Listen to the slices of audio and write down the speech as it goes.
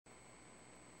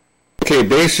Okay,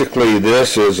 basically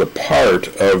this is a part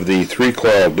of the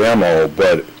 3-coil demo,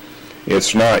 but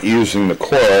it's not using the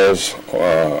coils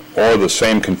or the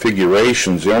same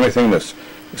configurations. The only thing that's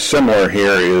similar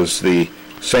here is the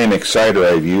same exciter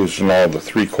I've used in all the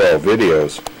 3-coil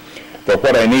videos. But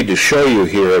what I need to show you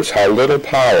here is how little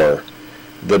power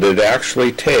that it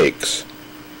actually takes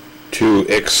to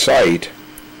excite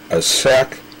a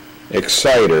SEC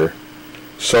exciter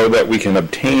so that we can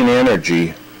obtain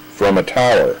energy from a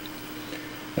tower.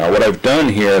 Now what I've done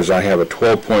here is I have a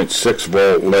 12.6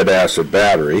 volt lead acid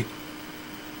battery.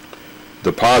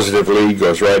 The positive lead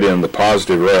goes right in the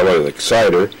positive rail of the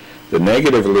exciter. The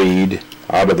negative lead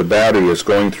out of the battery is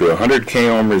going through a 100 k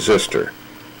ohm resistor,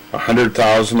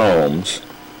 100,000 ohms,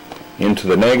 into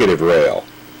the negative rail.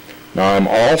 Now I'm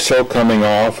also coming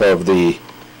off of the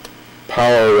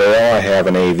power rail. I have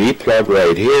an AV plug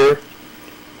right here,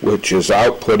 which is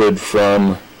outputted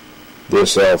from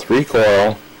this L3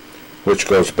 coil, which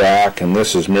goes back, and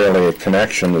this is merely a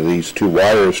connection of these two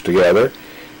wires together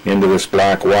into this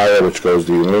black wire, which goes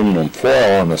to the aluminum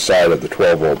foil on the side of the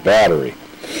 12-volt battery.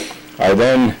 I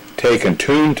then take and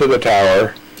tune to the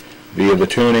tower via the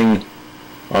tuning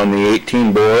on the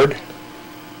 18 board.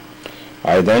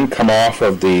 I then come off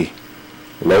of the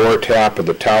lower tap of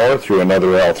the tower through another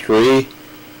L3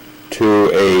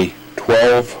 to a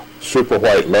 12 super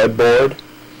white lead board.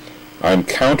 I'm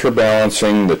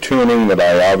counterbalancing the tuning that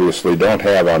I obviously don't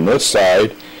have on this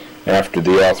side after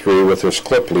the L3 with this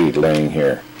clip lead laying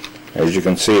here. As you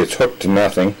can see, it's hooked to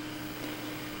nothing,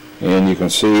 and you can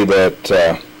see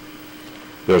that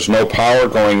there's no power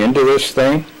going into this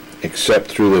thing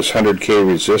except through this 100 k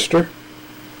resistor.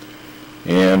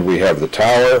 And we have the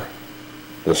tower,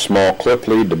 the small clip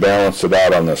lead to balance it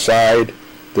out on the side,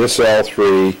 this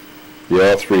L3, the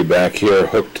L3 back here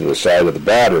hooked to the side of the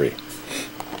battery.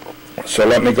 So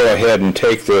let me go ahead and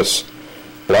take this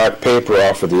black paper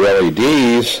off of the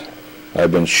LEDs.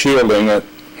 I've been shielding it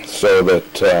so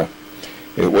that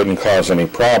it wouldn't cause any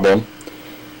problem.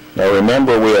 Now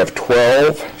remember, we have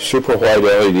 12 super white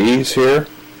LEDs here.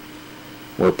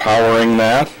 We're powering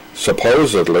that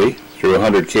supposedly through a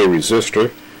 100 k resistor,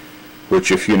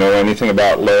 which, if you know anything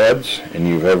about LEDs and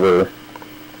you've ever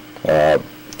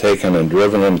taken and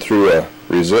driven them through a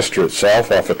resistor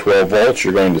itself off of 12 volts,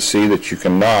 you're going to see that you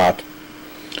cannot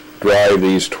drive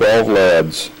these 12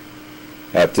 LEDs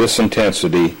at this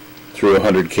intensity through a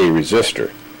 100 k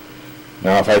resistor.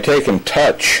 Now if I take and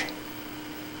touch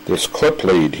this clip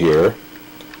lead here,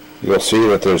 you'll see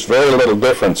that there's very little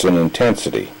difference in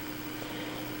intensity.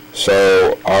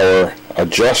 So our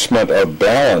adjustment of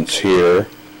balance here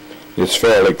is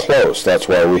fairly close. That's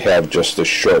why we have just this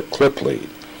short clip lead.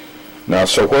 Now,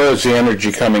 so where is the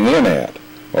energy coming in at?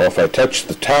 Well, if I touch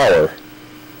the tower,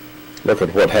 look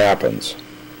at what happens.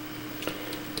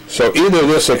 So either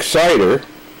this exciter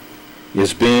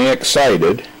is being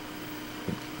excited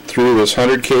through this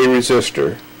 100 k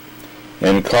resistor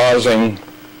and causing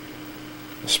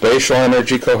spatial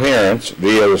energy coherence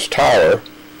via this tower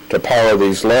to power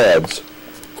these LEDs,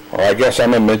 or I guess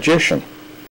I'm a magician.